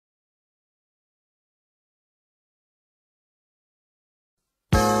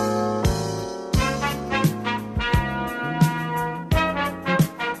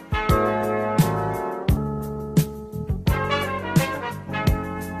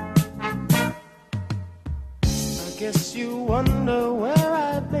Guess you wonder where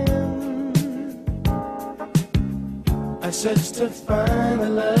I've been. I searched to find the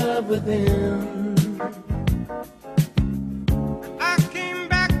love within. I came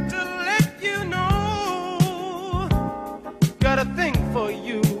back to let you know, got a thing for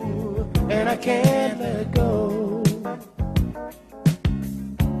you, and I can't let go.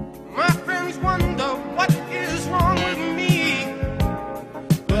 My friends wonder what is wrong with me.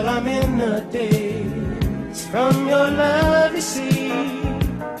 Well, I'm in a daze from your love, you see.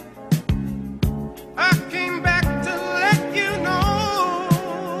 I came back to let you know,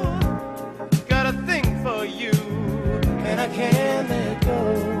 got a thing for you, and I can't let go.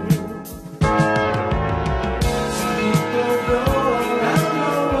 Some people go around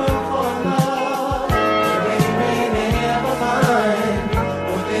the world for love, but they may never find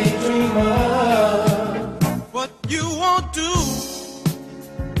what they dream of. What you won't do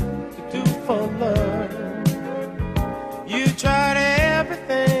for love. You tried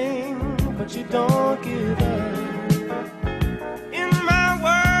everything, but you don't give up. In my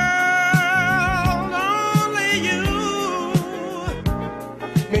world, only you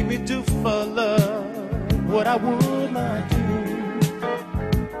make me do for love what I would not do.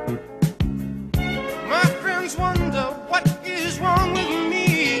 My friends wonder what is wrong with me.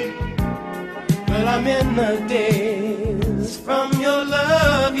 Well, I'm in the daze from your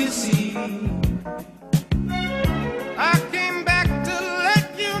love, you see. I came back to let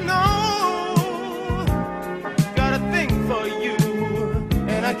you know, got a thing for you,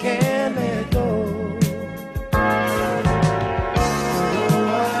 and I can't let go. Though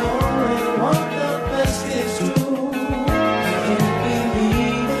I only want the best, it's true. I can't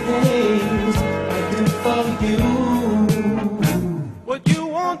believe the things I do for you. What you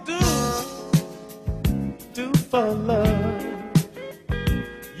won't do for love.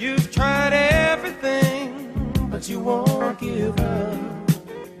 You've tried everything, but you won't give up.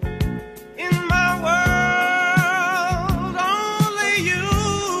 In my world, only you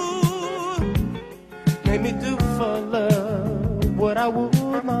make me do for love what I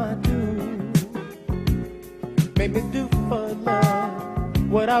would not do. Make me do for love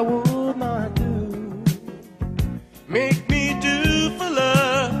what I would not do. Make me do for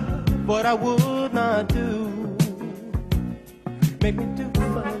love what I would not do. Make me do